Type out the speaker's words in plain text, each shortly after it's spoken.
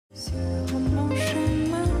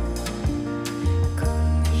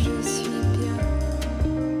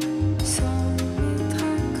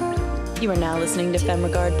You are now listening to Femme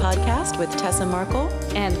Regard Podcast with Tessa Markle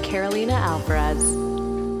and Carolina Alvarez.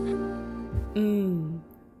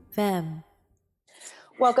 Femme.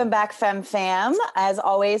 Welcome back, Femme Fam. As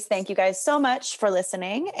always, thank you guys so much for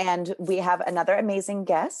listening. And we have another amazing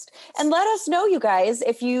guest. And let us know, you guys,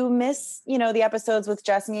 if you miss, the episodes with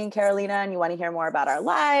Jess, me, and Carolina, and you want to hear more about our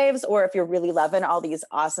lives, or if you're really loving all these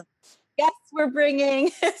awesome guests we're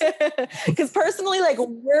bringing. Because personally,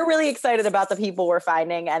 we're really excited about the people we're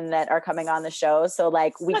finding and that are coming on the show. So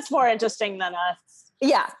Much more interesting than us.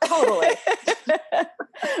 Yeah, totally.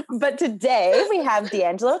 But today we have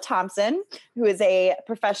D'Angelo Thompson, who is a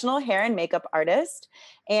professional hair and makeup artist.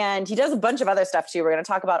 And he does a bunch of other stuff too. We're going to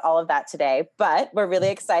talk about all of that today, but we're really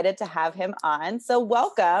excited to have him on. So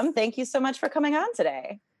welcome. Thank you so much for coming on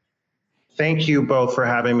today. Thank you both for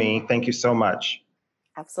having me. Thank you so much.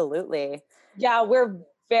 Absolutely. Yeah, we're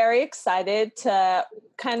very excited to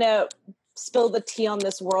kind of spill the tea on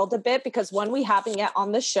this world a bit, because when we haven't yet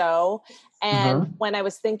on the show, and when I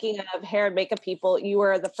was thinking of hair and makeup people, you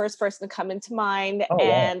were the first person to come into mind. Oh,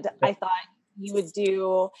 and wow. I thought you would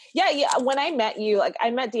do, when I met you, I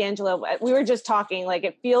met D'Angelo, we were just talking,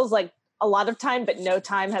 it feels like a lot of time, but no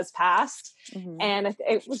time has passed. And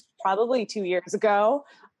it was probably 2 years ago.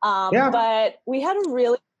 But we had a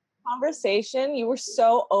really conversation. You were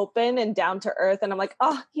so open and down to earth, and I'm like,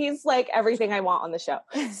 oh, he's like everything I want on the show.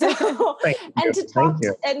 So and to talk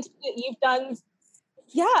and you've done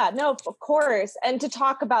of course. And to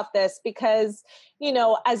talk about this, because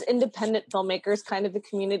as independent filmmakers, kind of the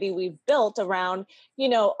community we've built around,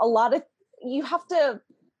 a lot of, you have to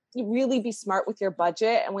really be smart with your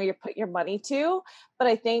budget and where you put your money to. But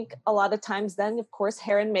I think a lot of times then, of course,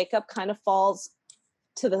 hair and makeup kind of falls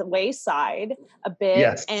to the wayside a bit.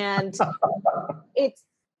 Yes. And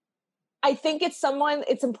I think it's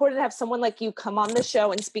important to have someone like you come on the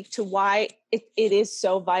show and speak to why it is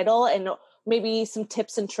so vital, and maybe some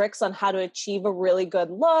tips and tricks on how to achieve a really good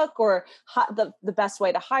look, or the best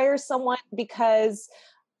way to hire someone, because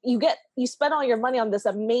you spend all your money on this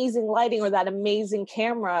amazing lighting or that amazing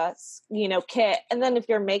camera, kit. And then if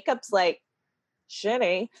your makeup's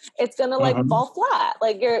shitty, it's gonna fall flat.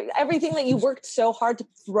 Everything that you worked so hard to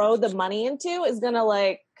throw the money into is gonna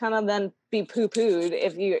kind of then be poo-pooed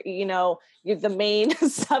if you're the main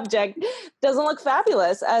subject doesn't look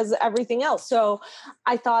fabulous as everything else. So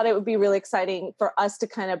I thought it would be really exciting for us to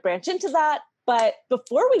kind of branch into that. But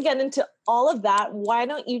before we get into all of that, why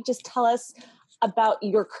don't you just tell us about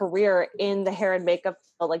your career in the hair and makeup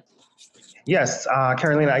field? Yes,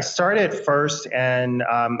 Carolina, I started first, and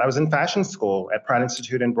I was in fashion school at Pratt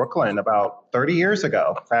Institute in Brooklyn about 30 years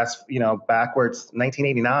ago, backwards,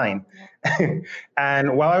 1989.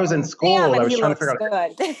 And while I was in school, I was trying to figure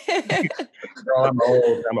out. Girl,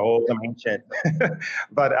 I'm old, I'm ancient.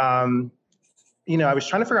 But, I was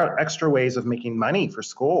trying to figure out extra ways of making money for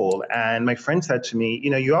school. And my friend said to me,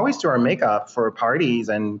 you always do our makeup for parties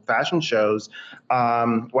and fashion shows.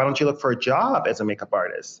 Why don't you look for a job as a makeup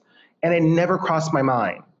artist? And it never crossed my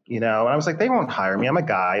mind, and I was like, they won't hire me. I'm a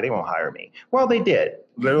guy. They won't hire me. Well, they did.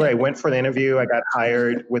 Literally, I went for the interview. I got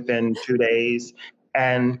hired within 2 days.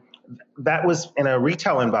 And that was in a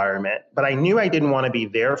retail environment. But I knew I didn't want to be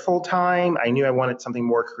there full time. I knew I wanted something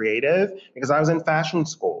more creative because I was in fashion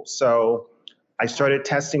school. So I started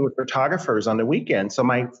testing with photographers on the weekend. So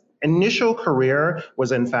my initial career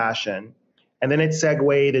was in fashion. And then it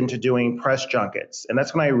segued into doing press junkets. And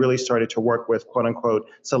that's when I really started to work with quote unquote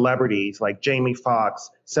celebrities like Jamie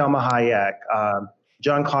Foxx, Selma Hayek,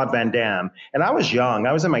 Jean-Claude Van Damme. And I was young,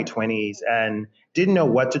 I was in my 20s and didn't know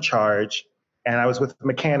what to charge. And I was with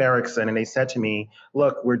McCann Erickson and they said to me,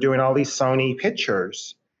 look, we're doing all these Sony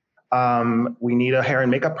pictures. We need a hair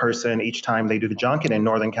and makeup person each time they do the junket in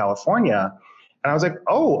Northern California. And I was like,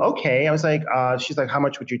 oh, okay. I was like, she's like, how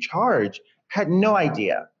much would you charge? Had no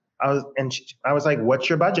idea. I was like, what's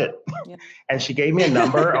your budget? Yeah. And she gave me a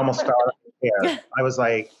number, almost fell out of the chair. I was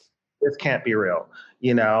like, this can't be real,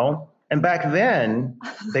 And back then,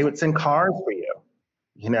 they would send cars for you,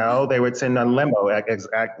 They would send a limo,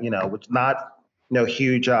 which not,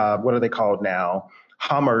 huge, what are they called now?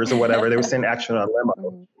 Hummers or whatever. They would send actually a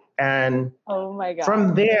limo. And oh my God.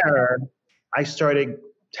 From there, I started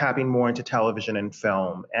tapping more into television and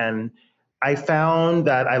film. And I found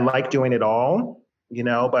that I like doing it all.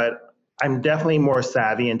 But I'm definitely more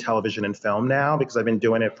savvy in television and film now because I've been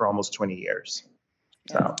doing it for almost 20 years.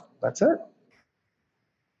 So that's it.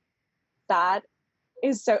 That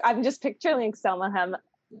is so, I'm just picturing Selma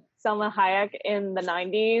Hayek in the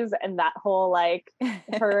 90s and that whole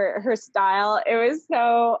her style. It was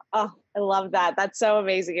so, I love that. That's so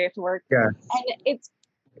amazing. You have to work. Yeah. And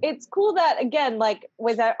it's cool that, again,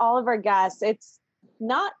 with all of our guests,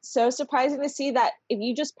 not so surprising to see that if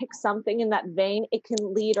you just pick something in that vein, it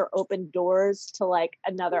can lead or open doors to like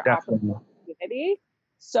another Definitely. opportunity.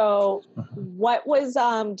 So what was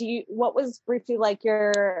briefly like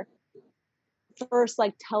your first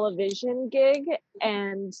like television gig,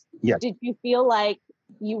 and Yeah. did you feel like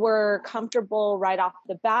you were comfortable right off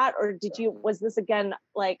the bat, or was this again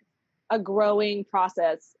like a growing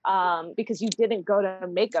process because you didn't go to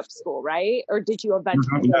makeup school, right? Or did you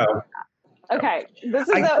eventually go? No. Okay,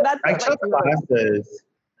 I took classes.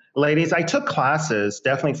 Ladies, I took classes,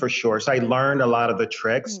 definitely for sure. So I learned a lot of the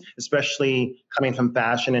tricks, especially coming from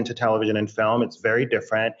fashion into television and film. It's very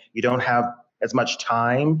different. You don't have as much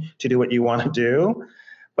time to do what you want to do.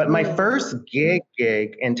 But my first gig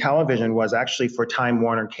in television was actually for Time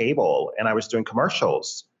Warner Cable, and I was doing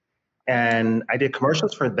commercials. And I did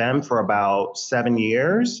commercials for them for about 7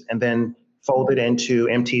 years, and then folded into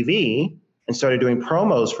MTV and started doing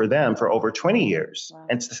promos for them for over 20 years. Wow.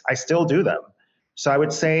 And I still do them. So I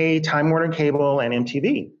would say Time Warner Cable and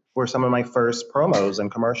MTV were some of my first promos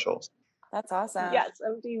and commercials. That's awesome. Yes,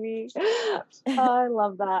 MTV. I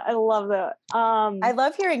love that. I love that. I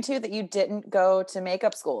love hearing too that you didn't go to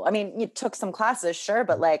makeup school. I mean, you took some classes, sure,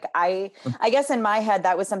 but like I guess in my head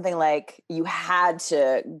that was something like you had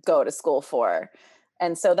to go to school for.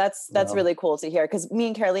 And so that's really cool to hear, because me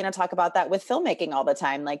and Carolina talk about that with filmmaking all the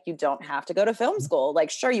time. Like, you don't have to go to film school. Like,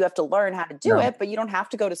 sure, you have to learn how to do it, but you don't have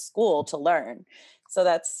to go to school to learn. So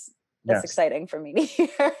that's exciting for me to hear.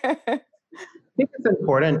 I think it's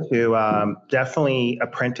important to definitely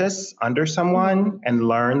apprentice under someone and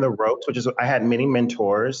learn the ropes, which is, I had many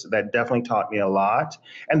mentors that definitely taught me a lot.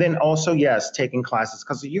 And then also, yes, taking classes,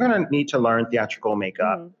 because you're going to need to learn theatrical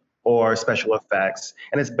makeup or special effects.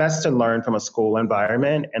 And it's best to learn from a school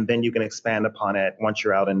environment, and then you can expand upon it once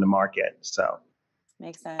you're out in the market. So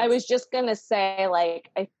makes sense. I was just going to say,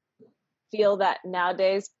 like, I feel that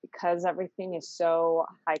nowadays, because everything is so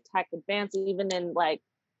high tech advanced, even in like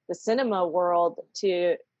the cinema world,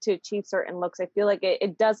 to achieve certain looks, I feel like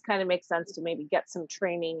it does kind of make sense to maybe get some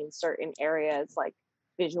training in certain areas like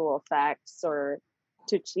visual effects, or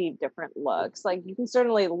to achieve different looks. Like, you can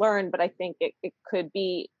certainly learn, but I think it could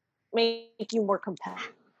make you more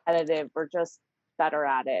competitive or just better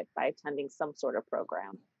at it by attending some sort of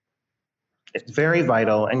program. It's very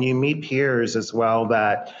vital. And you meet peers as well,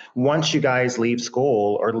 that once you guys leave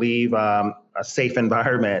school or leave a safe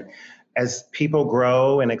environment, as people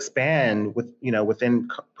grow and expand within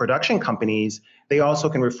production companies, they also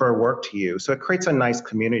can refer work to you. So it creates a nice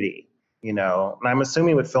community, and I'm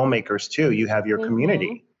assuming with filmmakers too, you have your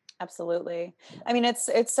community. Absolutely. I mean,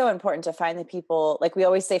 it's so important to find the people, like we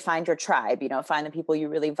always say, find your tribe, find the people you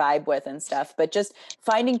really vibe with and stuff, but just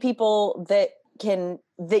finding people that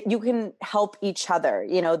you can help each other.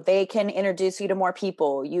 They can introduce you to more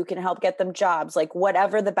people. You can help get them jobs, like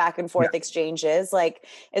whatever the back and forth exchange is. Like,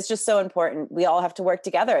 it's just so important. We all have to work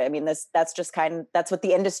together. I mean, that's what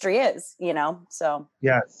the industry is, so.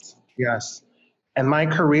 Yes. And my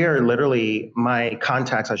career, literally my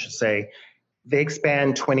contacts, I should say, they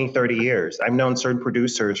expand 20, 30 years. I've known certain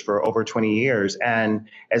producers for over 20 years. And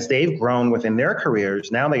as they've grown within their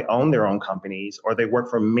careers, now they own their own companies, or they work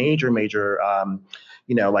for major,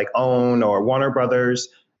 like OWN or Warner Brothers.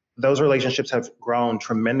 Those relationships have grown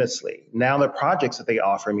tremendously. Now the projects that they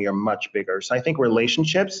offer me are much bigger. So I think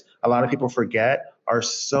relationships, a lot of people forget, are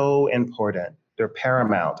so important. They're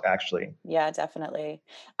paramount, actually. Yeah, definitely.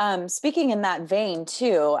 Speaking in that vein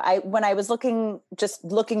too, when I was looking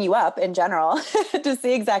you up in general to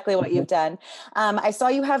see exactly what you've done, I saw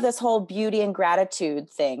you have this whole beauty and gratitude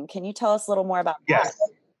thing. Can you tell us a little more about that?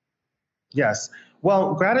 Yes.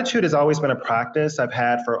 Well, gratitude has always been a practice I've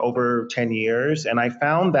had for over 10 years. And I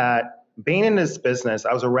found that being in this business,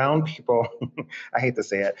 I was around people, I hate to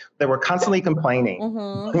say it, that were constantly complaining.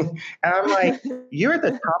 And I'm like, you're at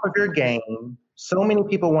the top of your game. So many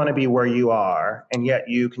people want to be where you are, and yet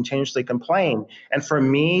you continuously complain. And for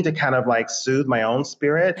me to kind of like soothe my own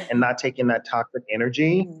spirit and not take in that toxic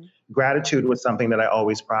energy, gratitude was something that I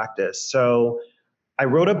always practiced. So I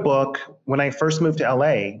wrote a book when I first moved to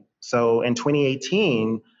LA. So in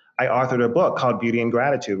 2018, I authored a book called Beauty and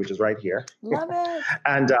Gratitude, which is right here. Love it.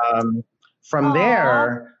 And from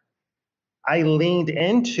there, I leaned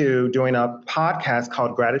into doing a podcast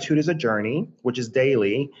called Gratitude is a Journey, which is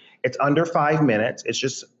daily. It's under 5 minutes. It's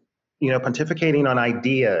just, pontificating on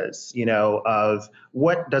ideas, of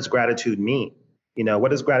what does gratitude mean?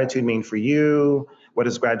 What does gratitude mean for you? What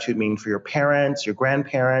does gratitude mean for your parents, your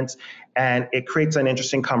grandparents? And it creates an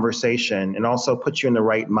interesting conversation and also puts you in the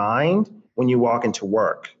right mind when you walk into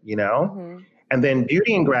work, And then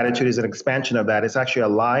Beauty and Gratitude is an expansion of that. It's actually a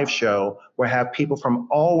live show where I have people from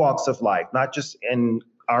all walks of life, not just in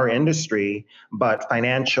our industry, but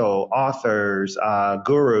financial, authors,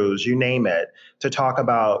 gurus, you name it, to talk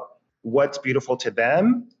about what's beautiful to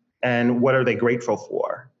them and what are they grateful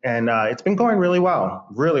for. And it's been going really well,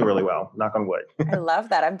 really, really well, knock on wood. I love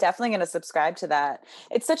that. I'm definitely going to subscribe to that.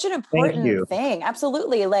 It's such an important thing.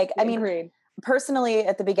 Absolutely. Like, I mean, Agreed. Personally,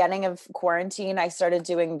 at the beginning of quarantine, I started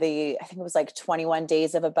doing I think it was like 21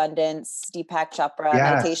 Days of Abundance, Deepak Chopra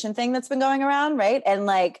meditation thing that's been going around, right? And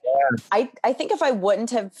like, I think if I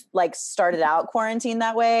wouldn't have like started out quarantine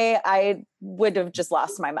that way, I would have just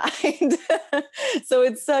lost my mind. So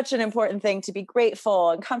it's such an important thing to be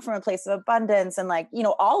grateful and come from a place of abundance and like, you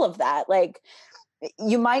know, all of that. Like,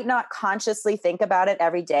 you might not consciously think about it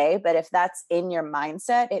every day, but if that's in your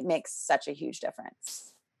mindset, it makes such a huge difference.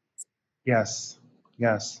 Yes.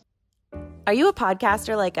 Yes. Are you a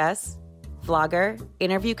podcaster like us? Vlogger?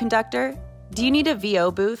 Interview conductor? Do you need a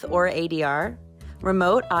VO booth or ADR?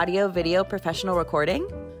 Remote audio video professional recording?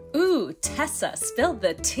 Ooh, Tessa, spill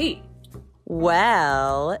the tea.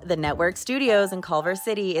 Well, the Network Studios in Culver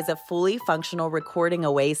City is a fully functional recording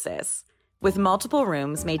oasis with multiple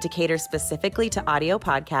rooms made to cater specifically to audio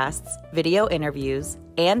podcasts, video interviews,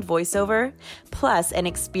 and voiceover, plus an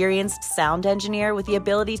experienced sound engineer with the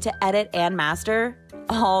ability to edit and master.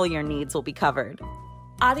 All your needs will be covered.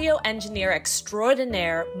 Audio engineer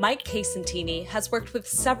extraordinaire Mike Casentini has worked with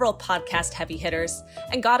several podcast heavy hitters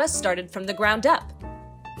and got us started from the ground up.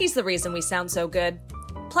 He's the reason we sound so good.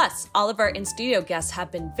 Plus, all of our in-studio guests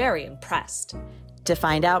have been very impressed. To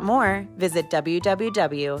find out more, visit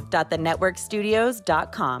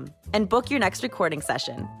www.thenetworkstudios.com and book your next recording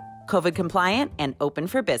session. COVID compliant and open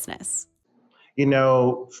for business. You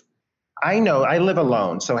know, I live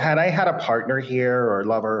alone. So had I had a partner here or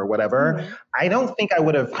lover or whatever, I don't think I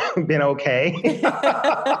would have been okay.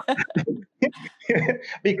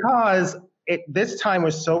 Because this time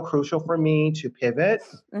was so crucial for me to pivot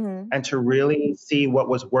and to really see what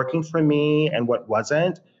was working for me and what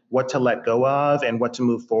wasn't, what to let go of and what to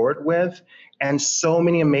move forward with. And so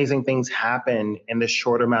many amazing things happen in this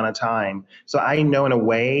short amount of time. So I know in a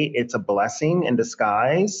way it's a blessing in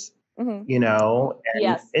disguise, you know,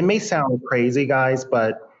 and it may sound crazy, guys,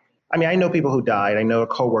 but I mean, I know people who died. I know a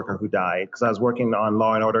coworker who died because I was working on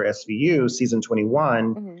Law and Order SVU season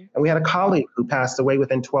 21, and we had a colleague who passed away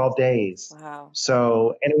within 12 days. Wow.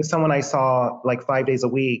 So, and it was someone I saw like 5 days a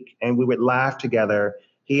week and we would laugh together.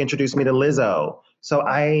 He introduced me to Lizzo. So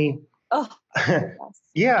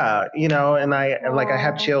yeah, you know, and I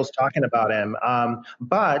have chills talking about him.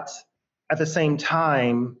 But at the same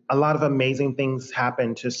time, a lot of amazing things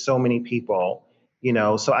happen to so many people, you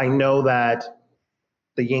know, so I know that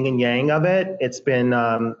the yin and yang of it, it's been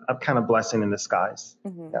a kind of blessing in disguise.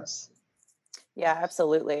 Yes. Yeah,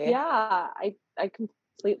 absolutely. Yeah, I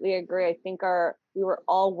completely agree. I think we were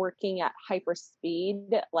all working at hyper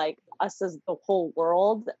speed, like us as the whole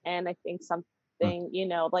world. And I think something, you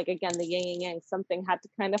know, like again, the yin and yang, something had to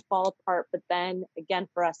kind of fall apart. But then again,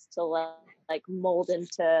 for us to like mold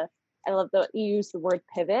into, I love that you use the word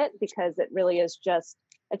pivot because it really is just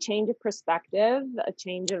a change of perspective, a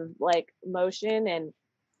change of like motion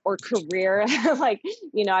or career. Like,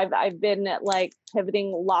 you know, I've been like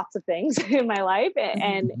pivoting lots of things in my life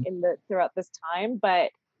and throughout this time. But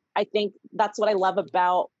I think that's what I love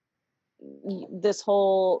about this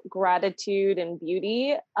whole gratitude and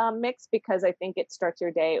beauty mix, because I think it starts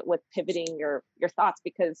your day with pivoting your thoughts,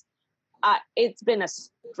 because it's been a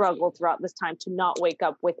struggle throughout this time to not wake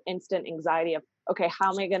up with instant anxiety of, okay,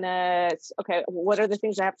 how am I what are the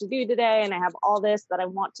things I have to do today? And I have all this that I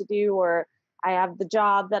want to do, or I have the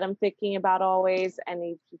job that I'm thinking about always. And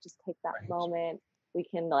if you just take that moment, we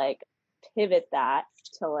can like pivot that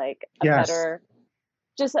to like a better,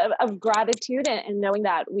 just of gratitude and knowing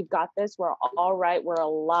that we've got this, we're all right, we're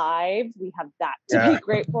alive, we have that to be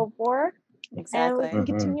grateful for. Exactly. And we can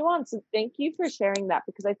continue on. So thank you for sharing that,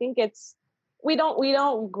 because I think we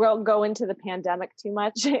don't go into the pandemic too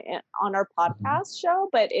much on our podcast show,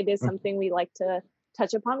 but it is something we like to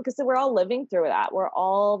touch upon because we're all living through that. We're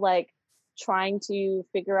all like trying to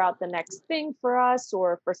figure out the next thing for us,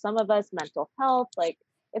 or for some of us, mental health. Like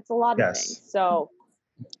it's a lot of things. So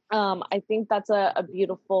I think that's a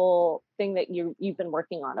beautiful thing that you've been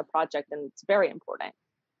working on, a project, and it's very important.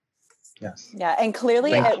 Yes. Yeah. And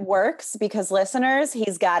clearly it works because listeners,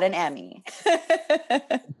 he's got an Emmy.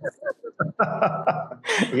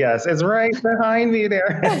 Yes, it's right behind me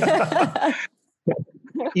there.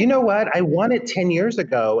 You know what? I won it 10 years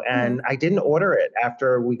ago and I didn't order it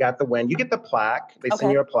after we got the win. You get the plaque, they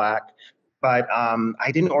send you a plaque, but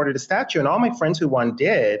I didn't order the statue, and all my friends who won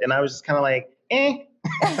did. And I was just kind of like,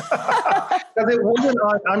 Because it wasn't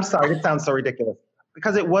on, I'm sorry, it sounds so ridiculous.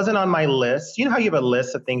 Because it wasn't on my list. You know how you have a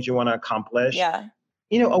list of things you want to accomplish? Yeah.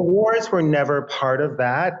 You know, awards were never part of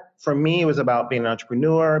that. For me, it was about being an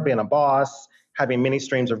entrepreneur, being a boss, having many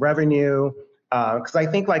streams of revenue. Because I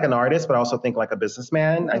think like an artist, but I also think like a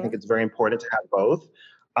businessman. I think it's very important to have both.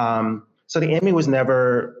 So the Emmy was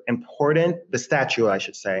never important, the statue, I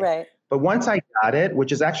should say. Right. But once I got it,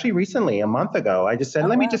 which is actually recently, a month ago, I just said,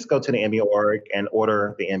 let me just go to the Emmy org and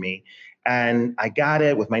order the Emmy. And I got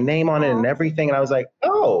it with my name on it and everything. And I was like,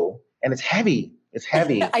 oh, and it's heavy. It's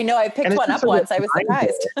heavy. I know. I picked one up once. I was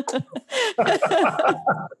surprised.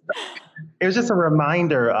 It was just a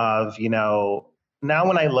reminder of, you know, now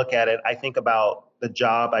when I look at it, I think about the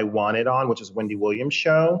job I wanted on, which is Wendy Williams'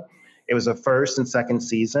 show. It was the first and second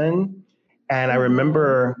season. And I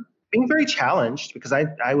remember being very challenged because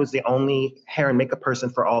I was the only hair and makeup person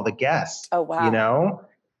for all the guests. Oh, wow. You know?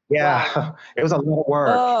 Yeah. Wow. It was a lot of work.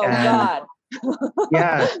 Oh, God.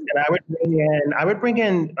 Yeah. And I would bring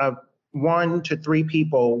in 1 to 3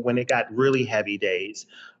 people when it got really heavy days.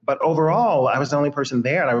 But overall, I was the only person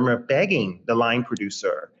there. And I remember begging the line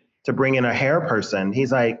producer to bring in a hair person.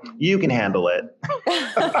 He's like, you can handle it.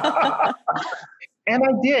 And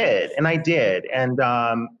I did. And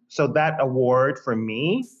so that award for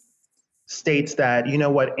me states that, you know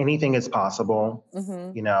what, anything is possible.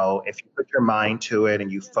 You know, if you put your mind to it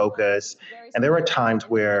and you focus. And there were times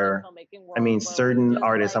where, I mean, certain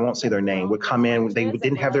artists, I won't say their name, would come in, they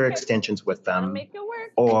didn't have their extensions with them.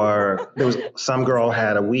 Or there was some girl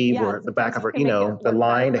had a weave where the back of her, you know, the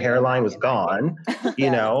hairline was gone,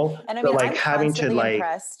 you know. And I mean, so like I'm having to like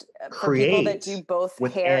create that do both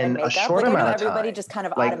hair and makeup. a short like, amount I know of time, everybody just kind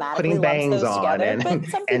of like automatically putting bangs lumps those on together, but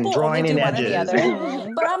some and people drawing only do in one edges. or the other.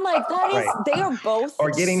 But I'm like, that is, they are both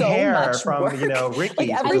or getting so hair much from work. You know, Ricky. Like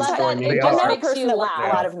every time, I'm not a person that wears a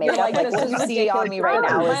lot of makeup. Like, Like what you see on me right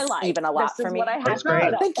now is life. even a lot This for is me. what I have That's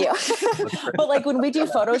great. Thank you. But like when we do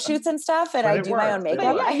photo shoots and stuff and But I it do my own works.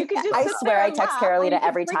 makeup, Yeah, you could just I sit swear there I and text laugh, Carolina or you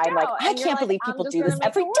every could freak time, like, out, I and you're can't like, believe I'm people just do gonna this make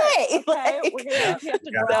every it work. day. Okay, Like, we're gonna if you have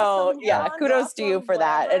to draw so some yeah, bronze kudos off to you of for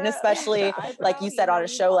that. And whatever, especially the eyebrow, like you said on a you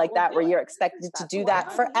show know, like we'll that do where you're it. expected to That's do what that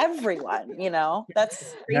I for do. everyone, you know?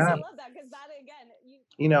 That's crazy. I love that because that again,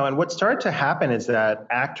 You know, and what started to happen is that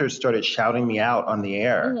actors started shouting me out on the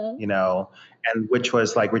air, you know, and which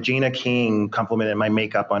was like Regina King complimented my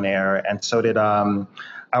makeup on air. And so did,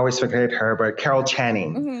 I always forget her, but Carol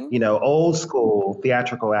Channing, you know, old school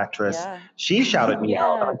theatrical actress. Yeah. She shouted me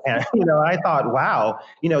out on air. You know, I thought, wow,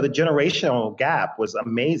 you know, the generational gap was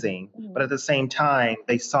amazing. But at the same time,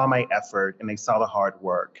 they saw my effort and they saw the hard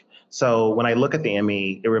work. So when I look at the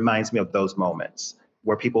Emmy, it reminds me of those moments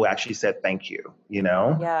where people actually said thank you, you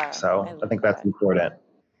know? Yeah. So I think that's important.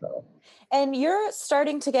 So. And you're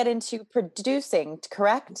starting to get into producing,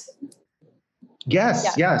 correct?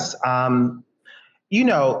 Yes. You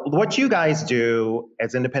know, what you guys do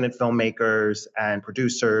as independent filmmakers and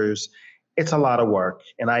producers, it's a lot of work.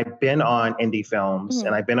 And I've been on indie films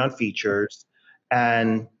and I've been on features,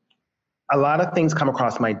 and a lot of things come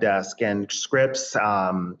across my desk and scripts,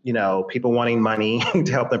 you know, people wanting money to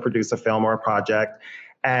help them produce a film or a project.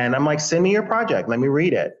 And I'm like, send me your project, let me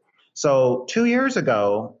read it. So 2 years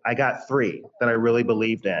ago, I got 3 that I really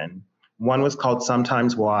believed in. One was called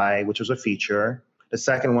Sometimes Why, which was a feature. The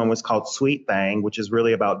second one was called Sweet Thing, which is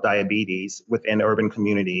really about diabetes within urban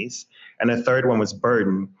communities. And the third one was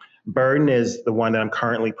Burden. Burden is the one that I'm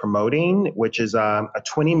currently promoting, which is a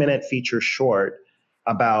 20-minute feature short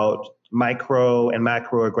about micro and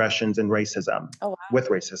macroaggressions and racism, with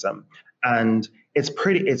racism. And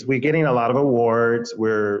we're getting a lot of awards.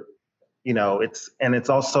 We're, you know, it's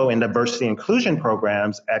also in diversity inclusion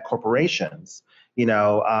programs at corporations, you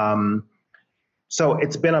know. So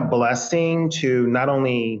it's been a blessing to not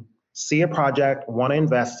only see a project, want to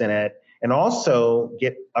invest in it, and also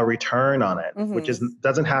get a return on it, which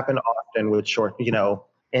doesn't happen often with short, you know,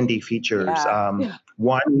 indie features.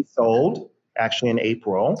 One we sold actually in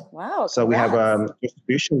April. Wow. So we have a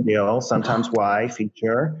distribution deal, Sometimes Why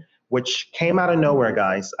feature, which came out of nowhere,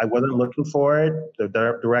 guys. I wasn't looking for it. The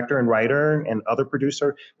director and writer and other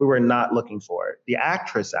producer, we were not looking for it. The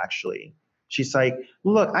actress actually, she's like,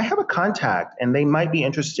 look, I have a contact and they might be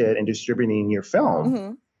interested in distributing your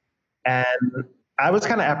film. And I was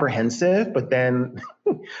kind of apprehensive, but then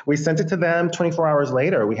we sent it to them. 24 hours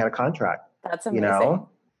later, we had a contract. That's amazing. You know?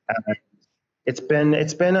 It's been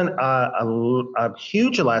a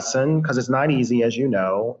huge lesson because it's not easy, as you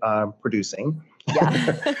know, producing.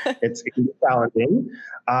 Yeah. It can be challenging,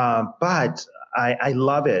 but I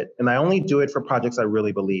love it. And I only do it for projects I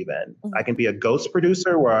really believe in. I can be a ghost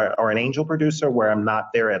producer or an angel producer where I'm not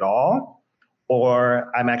there at all, or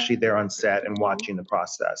I'm actually there on set and watching the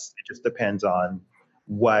process. It just depends on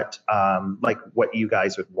what you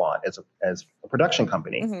guys would want as a production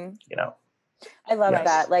company, you know. I love Yes.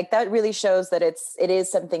 that. Like that really shows that it is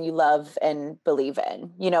something you love and believe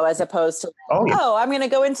in, you know, as opposed to, I'm going to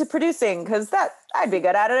go into producing because that I'd be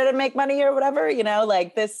good at it and make money or whatever, you know,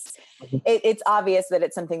 like this, it's obvious that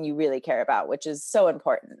it's something you really care about, which is so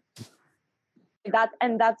important.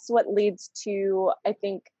 That's what leads to, I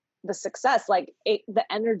think, the success, like the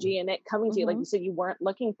energy in it coming to you. Like you said, you weren't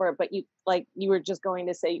looking for it, but you were just going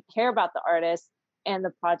to say you care about the artist and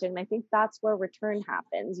the project. And I think that's where return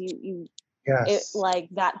happens. Yes. It, like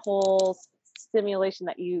that whole stimulation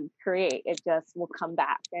that you create, it just will come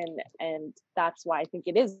back. And that's why I think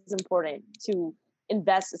it is important to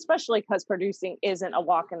invest, especially because producing isn't a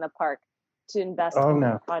walk in the park, to invest in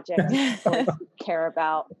a project that you care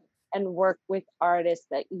about and work with artists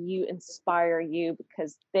that you inspire you,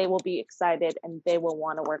 because they will be excited and they will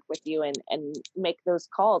want to work with you and make those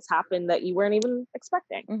calls happen that you weren't even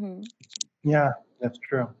expecting. Yeah, that's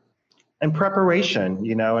true. And preparation,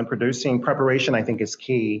 you know, and producing preparation, I think, is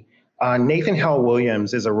key. Nathan Hell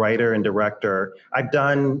Williams is a writer and director. I've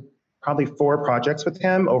done probably 4 projects with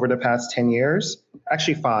him over the past 10 years,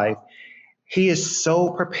 actually 5. He is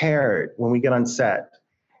so prepared when we get on set.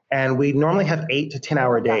 And we normally have 8 to 10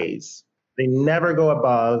 hour days. They never go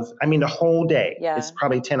above, the whole day is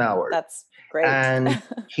probably 10 hours. That's great. And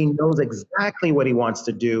he knows exactly what he wants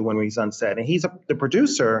to do when he's on set. And he's the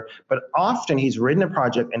producer, but often he's written a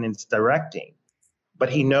project and it's directing. But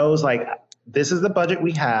he knows, like, this is the budget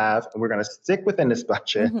we have, and we're going to stick within this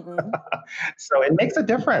budget. So it makes a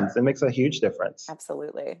difference. It makes a huge difference.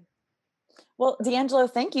 Absolutely. Well, D'Angelo,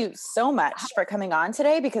 thank you so much for coming on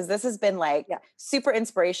today, because this has been super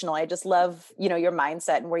inspirational. I just love, your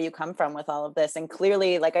mindset and where you come from with all of this. And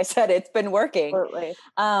clearly, like I said, it's been working. Absolutely.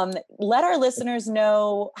 Let our listeners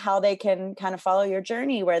know how they can kind of follow your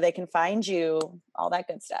journey, where they can find you, all that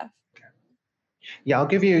good stuff. Yeah, I'll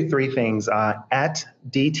give you 3 things. At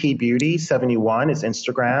DTBeauty71 is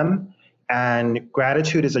Instagram, and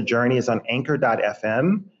Gratitude is a Journey is on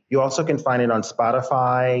anchor.fm. You also can find it on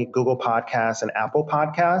Spotify, Google Podcasts, and Apple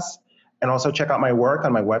Podcasts. And also check out my work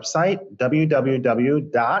on my website,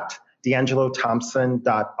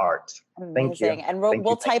 www.D'AngeloThompson.art. Thank you. And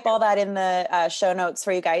we'll type all that in the show notes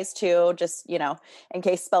for you guys too, just, in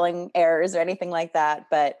case spelling errors or anything like that.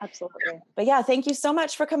 But absolutely. But yeah, thank you so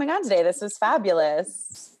much for coming on today. This was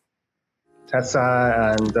fabulous.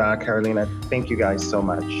 Tessa and Carolina, thank you guys so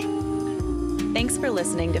much. Thanks for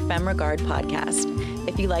listening to Femme Regard Podcast.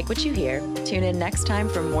 If you like what you hear, tune in next time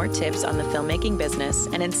for more tips on the filmmaking business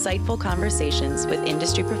and insightful conversations with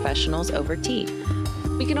industry professionals over tea.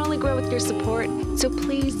 We can only grow with your support, so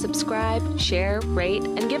please subscribe, share, rate,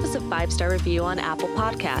 and give us a 5-star review on Apple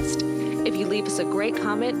Podcast. If you leave us a great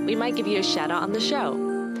comment, we might give you a shout out on the show.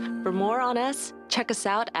 For more on us, check us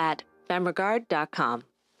out at femregard.com.